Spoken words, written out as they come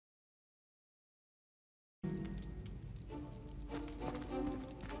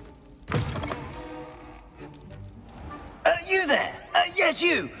you there! Yes,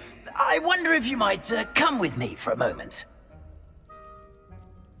 you! I wonder if you might come with me for a moment.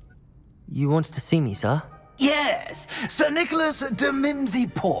 You wanted to see me, sir? Yes, Sir Nicholas de Mimsy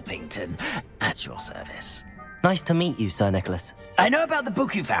Porpington, at your service. Nice to meet you, Sir Nicholas. I know about the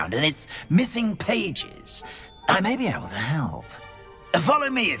book you found and its missing pages. I may be able to help. Follow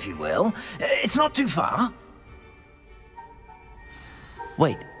me, if you will. It's not too far.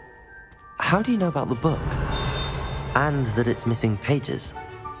 Wait, how do you know about the book? And that it's missing pages?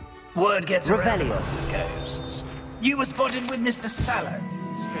 Word gets around Revelio. amongst the ghosts. You were spotted with Mr. Sallow.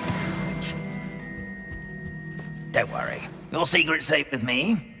 Don't worry, your secret's safe with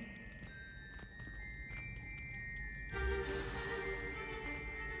me.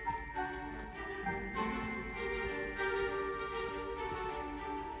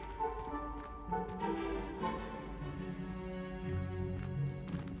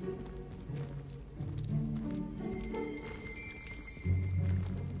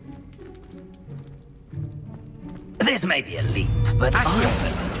 This may be a leap, but I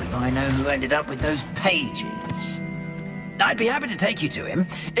believe I know who ended up with those pages. I'd be happy to take you to him,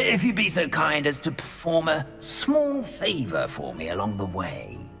 if you'd be so kind as to perform a small favor for me along the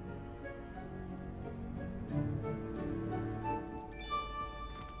way.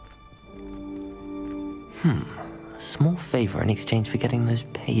 A small favor in exchange for getting those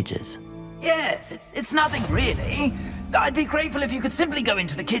pages. Yes, it's nothing really. I'd be grateful if you could simply go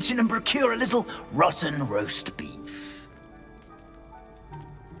into the kitchen and procure a little rotten roast beef.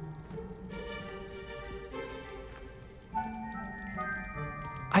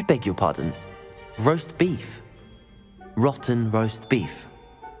 I beg your pardon. Roast beef. Rotten roast beef.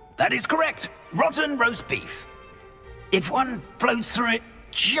 That is correct. Rotten roast beef. If one floats through it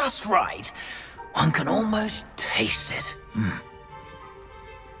just right, one can almost taste it.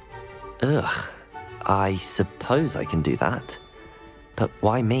 Ugh. I suppose I can do that. But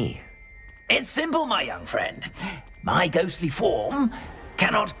why me? It's simple, my young friend. My ghostly form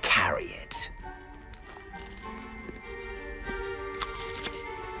cannot carry it.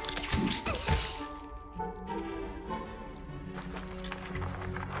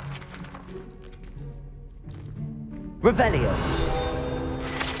 Revelio.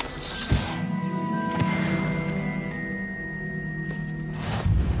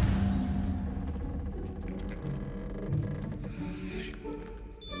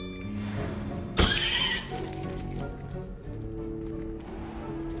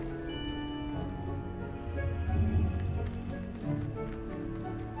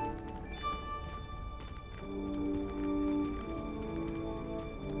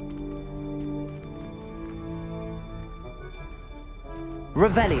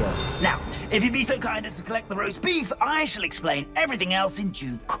 Revelio. Now, if you'd be so kind as to collect the roast beef, I shall explain everything else in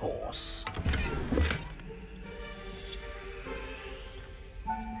due course.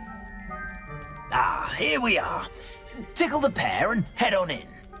 Ah, here we are. Tickle the pear and head on in.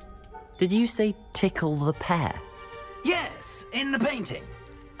 Did you say tickle the pear? Yes, in the painting.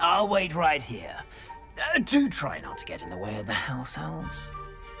 I'll wait right here. Do try not to get in the way of the house elves.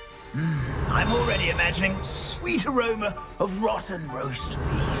 I'm already imagining the sweet aroma of rotten roast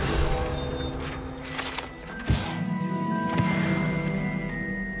beef.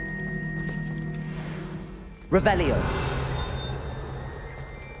 Revelio.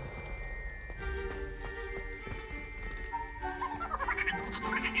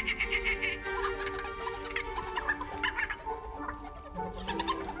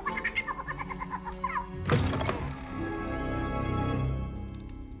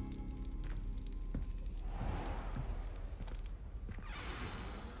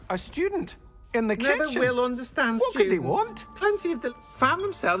 A student in the kitchen. Never will understand What could students. they want? Plenty of them found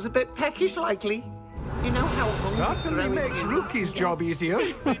themselves a bit peckish, likely. You know how hungry Certainly growing makes is. Rookie's job easier.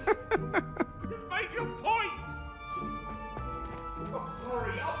 Make your point! I'm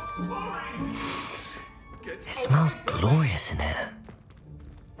sorry. It smells glorious in here.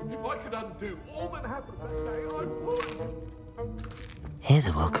 If I could undo all that happened that day, I would. Here's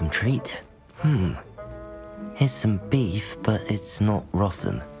a welcome treat. Here's some beef, but it's not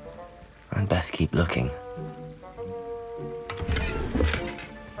rotten. I'd best keep looking.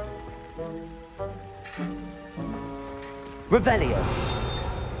 Revelio.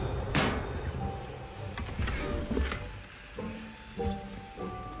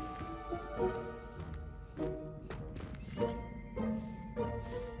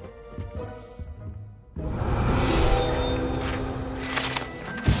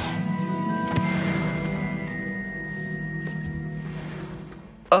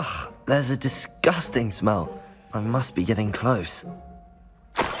 Ugh, there's a disgusting smell. I must be getting close.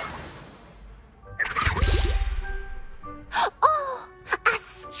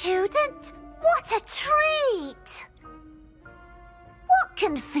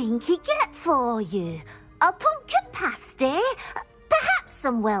 can Finky get for you? A pumpkin pasty? Perhaps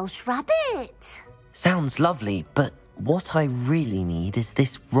some Welsh rabbit? Sounds lovely, but what I really need is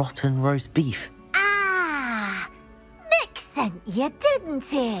this rotten roast beef. Ah, Nick sent you, didn't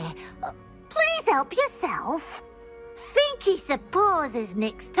he? Please help yourself. Finky supposes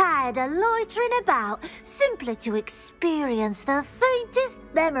Nick's tired of loitering about simply to experience the faintest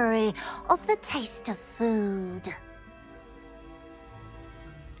memory of the taste of food.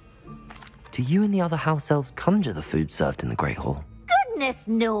 Do you and the other house elves conjure the food served in the Great Hall? Goodness,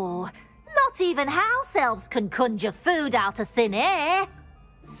 no. Not even house elves can conjure food out of thin air.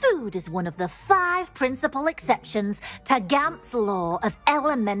 Food is one of the 5 principal exceptions to Gamp's law of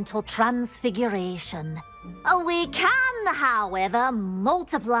elemental transfiguration. We can, however,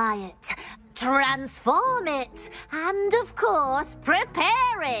 multiply it, transform it, and, of course,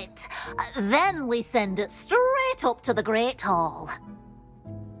 prepare it. Then we send it straight up to the Great Hall.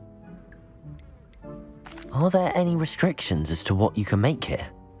 Are there any restrictions as to what you can make here?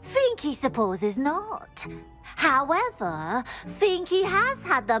 Finky supposes not. However, Finky has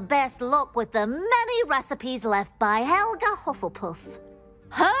had the best luck with the many recipes left by Helga Hufflepuff.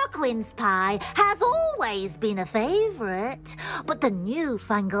 Her quince pie has always been a favourite, but the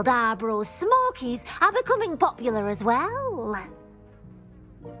newfangled Arbroath Smokies are becoming popular as well.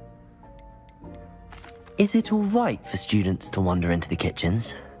 Is it all right for students to wander into the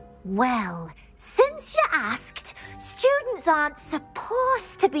kitchens? Well, since you asked, students aren't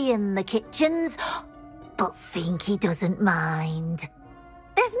supposed to be in the kitchens, but Finky doesn't mind.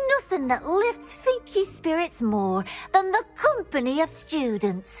 There's nothing that lifts Finky's spirits more than the company of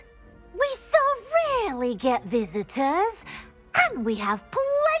students. We so rarely get visitors, and we have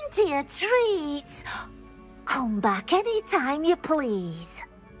plenty of treats. Come back any time you please.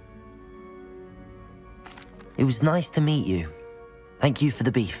 It was nice to meet you. Thank you for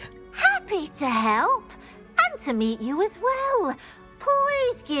the beef. Happy to help, and to meet you as well.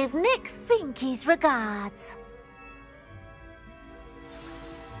 Please give Nick Finky's regards.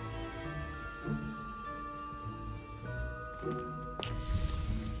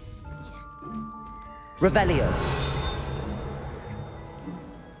 Revelio.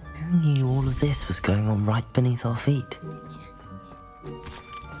 Who knew all of this was going on right beneath our feet?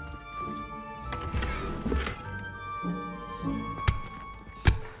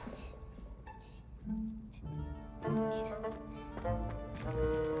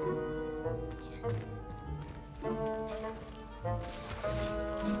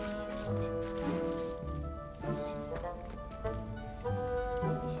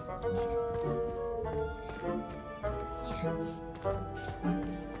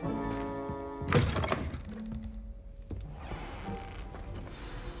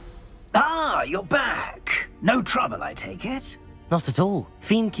 Ah, you're back. No trouble, I take it? Not at all.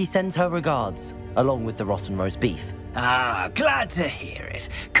 Finky sends her regards, along with the rotten roast beef. Ah, glad to hear it.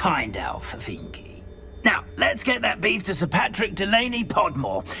 Kind elf, Finky. Now, let's get that beef to Sir Patrick Delaney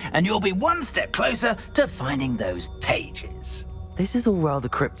Podmore, and you'll be one step closer to finding those pages. This is all rather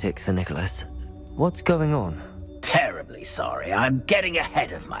cryptic, Sir Nicholas. What's going on? Terribly sorry, I'm getting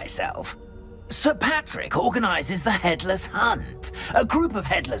ahead of myself. Sir Patrick organises the Headless Hunt, a group of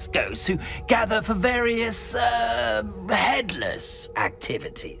headless ghosts who gather for various, headless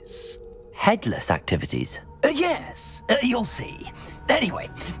activities. Headless activities? Yes, you'll see. Anyway,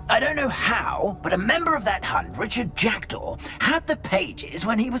 I don't know how, but a member of that hunt, Richard Jackdaw, had the pages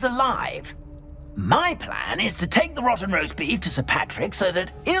when he was alive. My plan is to take the rotten roast beef to Sir Patrick so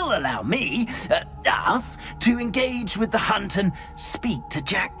that he'll allow me, us, to engage with the hunt and speak to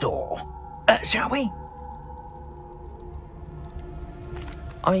Jackdaw. Shall we?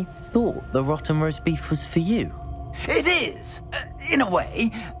 I thought the rotten roast beef was for you. It is, in a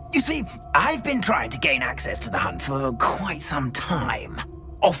way. You see, I've been trying to gain access to the hunt for quite some time.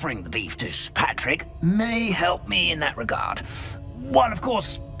 Offering the beef to Sir Patrick may help me in that regard, while of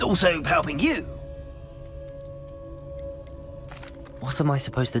course also helping you. What am I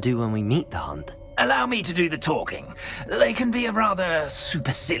supposed to do when we meet the hunt? Allow me to do the talking. They can be a rather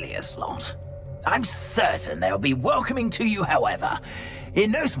supercilious lot. I'm certain they'll be welcoming to you, however,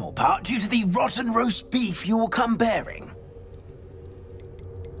 in no small part due to the rotten roast beef you will come bearing.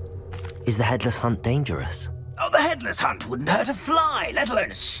 Is the headless hunt dangerous? Oh, the headless hunt wouldn't hurt a fly, let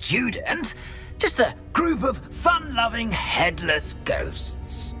alone a student. Just a group of fun-loving headless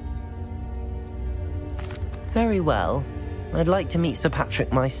ghosts. Very well. I'd like to meet Sir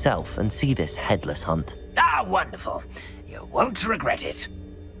Patrick myself and see this headless hunt. Ah, wonderful. You won't regret it.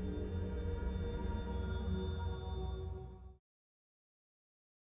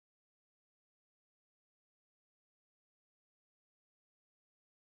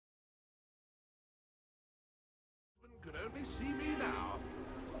 only see me now.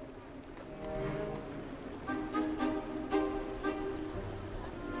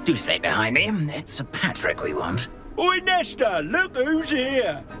 Do stay behind me. It's Sir Patrick we want. Oi, Nesta, look who's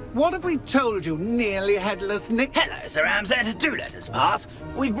here. What have we told you, nearly headless Nick? Hello, Sir Ramsed. Do let us pass.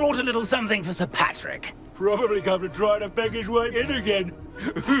 We've brought a little something for Sir Patrick. Probably come to try to beg his way in again.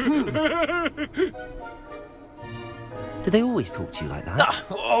 Do they always talk to you like that? Ah,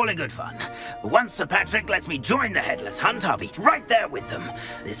 all in good fun. Once Sir Patrick lets me join the Headless Hunt, I'll be right there with them.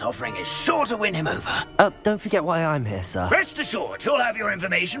 This offering is sure to win him over. Don't forget why I'm here, sir. Rest assured, you'll have your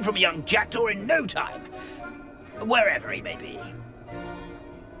information from young Jackdaw in no time. Wherever he may be.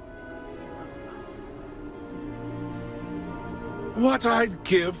 What I'd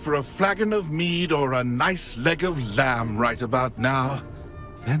give for a flagon of mead or a nice leg of lamb right about now.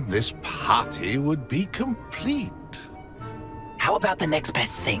 Then this party would be complete. How about the next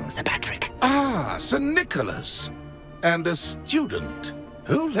best thing, Sir Patrick? Ah, Sir Nicholas. And a student.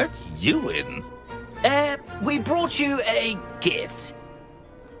 Who let you in? We brought you a gift.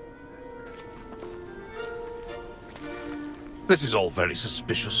 This is all very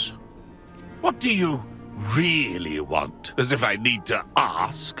suspicious. What do you really want? As if I need to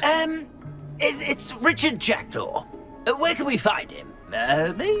ask. It's Richard Jackdaw. Where can we find him?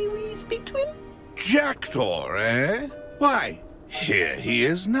 May we speak to him? Jackdaw, eh? Why, here he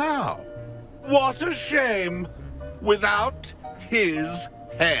is now. What a shame. Without his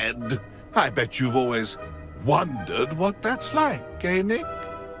head. I bet you've always wondered what that's like, eh, Nick?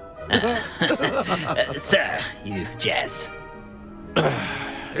 Sir, you jest.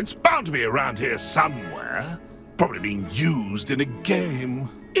 It's bound to be around here somewhere. Probably being used in a game.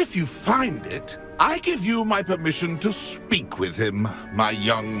 If you find it, I give you my permission to speak with him, my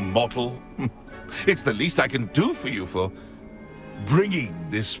young mortal. It's the least I can do for you for bringing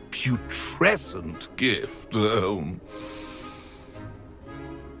this putrescent gift home.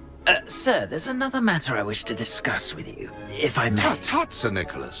 Sir, there's another matter I wish to discuss with you, if I may. Tut, Sir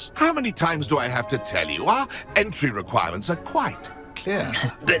Nicholas. How many times do I have to tell you? Our entry requirements are quite clear.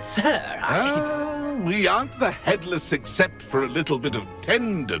 But, sir, we aren't the headless except for a little bit of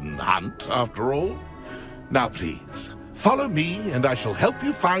tendon hunt, after all. Now, please, follow me, and I shall help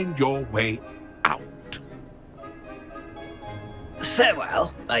you find your way out.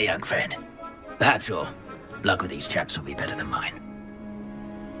 Farewell, my young friend. Perhaps your luck with these chaps will be better than mine.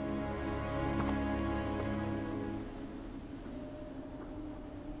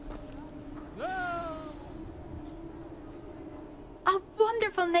 A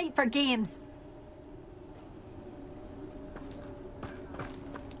wonderful night for games.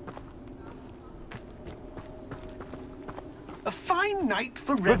 A fine night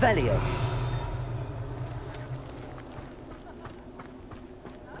for Revelio.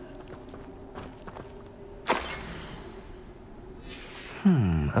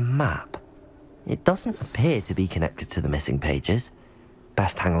 A map. It doesn't appear to be connected to the missing pages.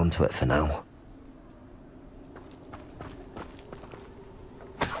 Best hang on to it for now.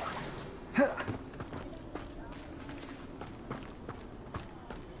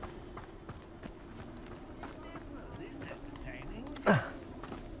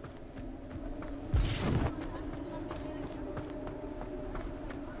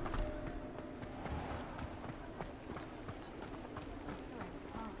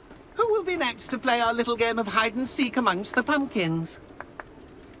 Who will be next to play our little game of hide-and-seek amongst the pumpkins?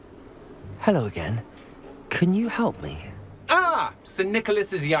 Hello again. Can you help me? Ah, Sir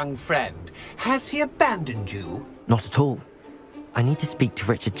Nicholas's young friend. Has he abandoned you? Not at all. I need to speak to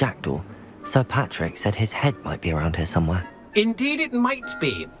Richard Jackdaw. Sir Patrick said his head might be around here somewhere. Indeed it might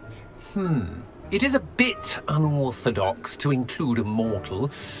be. It is a bit unorthodox to include a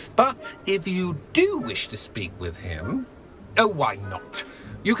mortal, but if you do wish to speak with him... Oh, why not?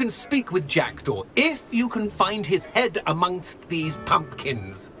 You can speak with Jackdaw if you can find his head amongst these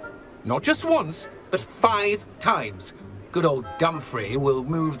pumpkins. Not just once, but 5 times. Good old Dumfrey will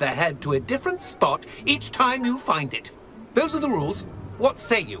move the head to a different spot each time you find it. Those are the rules. What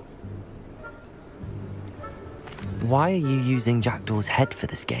say you? Why are you using Jackdaw's head for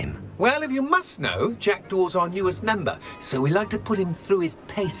this game? Well, if you must know, Jackdaw's our newest member, so we like to put him through his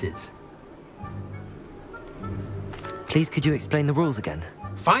paces. Please, could you explain the rules again?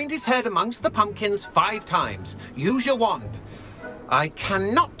 Find his head amongst the pumpkins 5 times. Use your wand. I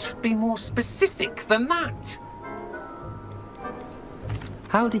cannot be more specific than that.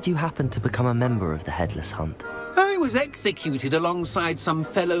 How did you happen to become a member of the Headless Hunt? I was executed alongside some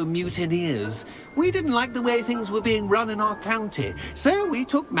fellow mutineers. We didn't like the way things were being run in our county, so we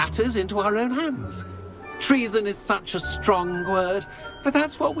took matters into our own hands. Treason is such a strong word, but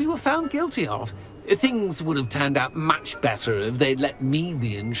that's what we were found guilty of. Things would have turned out much better if they'd let me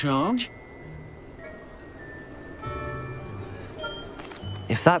be in charge.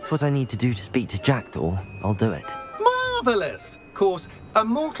 If that's what I need to do to speak to Jackdaw, I'll do it. Marvellous! Of course, a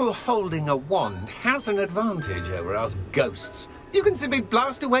mortal holding a wand has an advantage over us ghosts. You can simply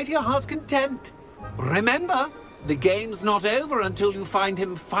blast away to your heart's content. Remember, the game's not over until you find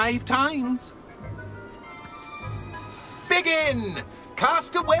him 5 times. Begin!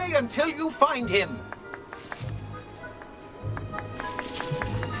 Cast away until you find him.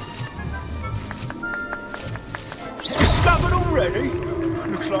 Discovered already?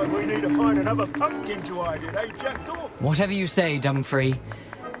 Looks like we need to find another pumpkin to hide in, eh, Jackdaw? Whatever you say, Dumfrey.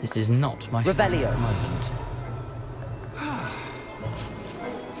 This is not my Revelio. favorite moment.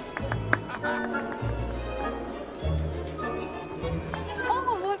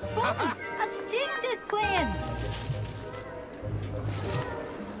 Oh, what fun! A student is playing!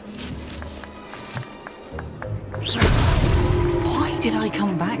 Why did I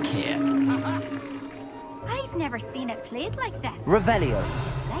come back here? I've never seen it played like this. Revelio.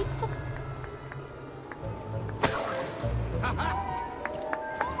 Delightful. Oh,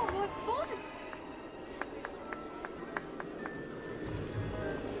 what fun!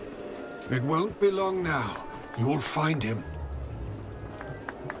 It won't be long now. You'll find him.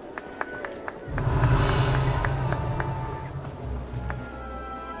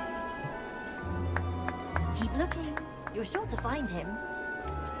 Keep looking. You're sure to find him.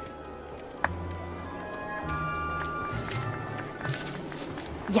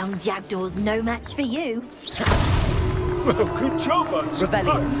 Young Jackdaw's no match for you. Well, good job, I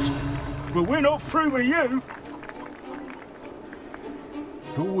suppose. But we're not through with you.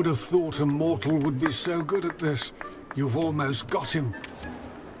 Who would have thought a mortal would be so good at this? You've almost got him.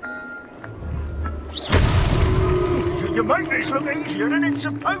 You make this look easier than it's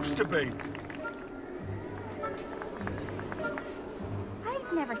supposed to be.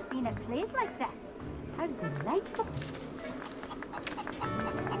 I've never seen it played like this. How delightful.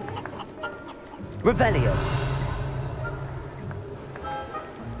 Revelio.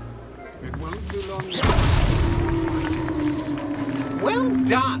 It won't be long now. Well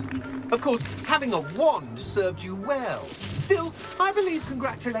done! Of course, having a wand served you well. Still, I believe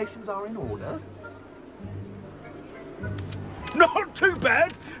congratulations are in order. Not too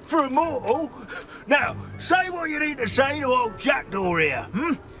bad for a mortal. Now, say what you need to say to old Jackdaw here,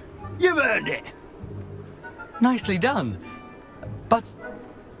 hmm? You've earned it. Nicely done. But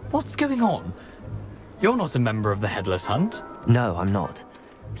what's going on? You're not a member of the Headless Hunt. No, I'm not.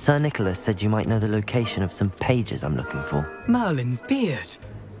 Sir Nicholas said you might know the location of some pages I'm looking for. Merlin's beard.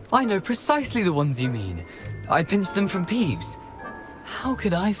 I know precisely the ones you mean. I pinched them from Peeves. How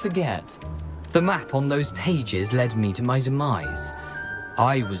could I forget? The map on those pages led me to my demise.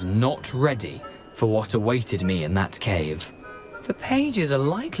 I was not ready for what awaited me in that cave. The pages are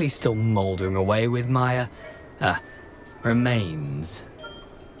likely still mouldering away with my, remains.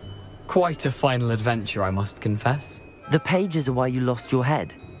 Quite a final adventure, I must confess. The pages are why you lost your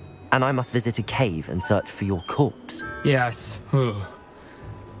head, and I must visit a cave and search for your corpse. Yes.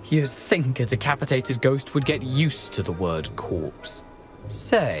 You'd think a decapitated ghost would get used to the word corpse.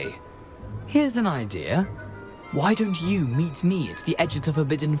 Say, here's an idea. Why don't you meet me at the edge of the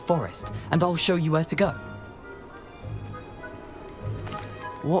Forbidden Forest, and I'll show you where to go?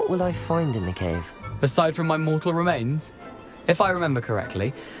 What will I find in the cave? Aside from my mortal remains? If I remember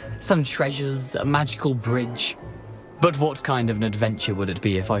correctly, some treasures, a magical bridge. But what kind of an adventure would it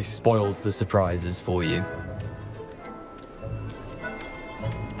be if I spoiled the surprises for you?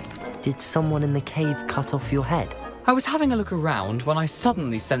 Did someone in the cave cut off your head? I was having a look around when I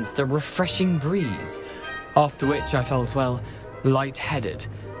suddenly sensed a refreshing breeze, after which I felt, well, lightheaded.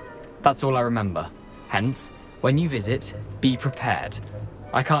 That's all I remember. Hence, when you visit, be prepared.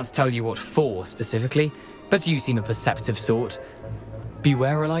 I can't tell you what for specifically, but you seem a perceptive sort.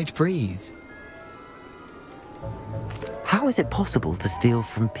 Beware a light breeze. How is it possible to steal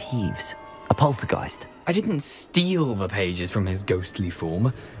from Peeves, a poltergeist? I didn't steal the pages from his ghostly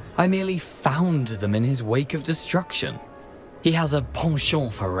form. I merely found them in his wake of destruction. He has a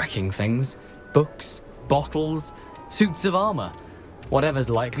penchant for wrecking things. Books, bottles, suits of armor. Whatever's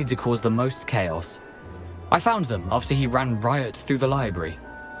likely to cause the most chaos. I found them after he ran riot through the library.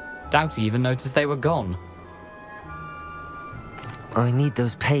 Doubt he even noticed they were gone. I need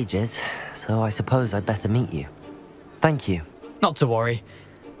those pages, so I suppose I'd better meet you. Thank you. Not to worry.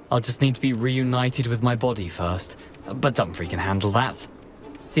 I'll just need to be reunited with my body first. But Dumfrey can handle that.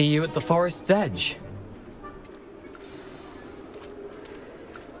 See you at the forest's edge.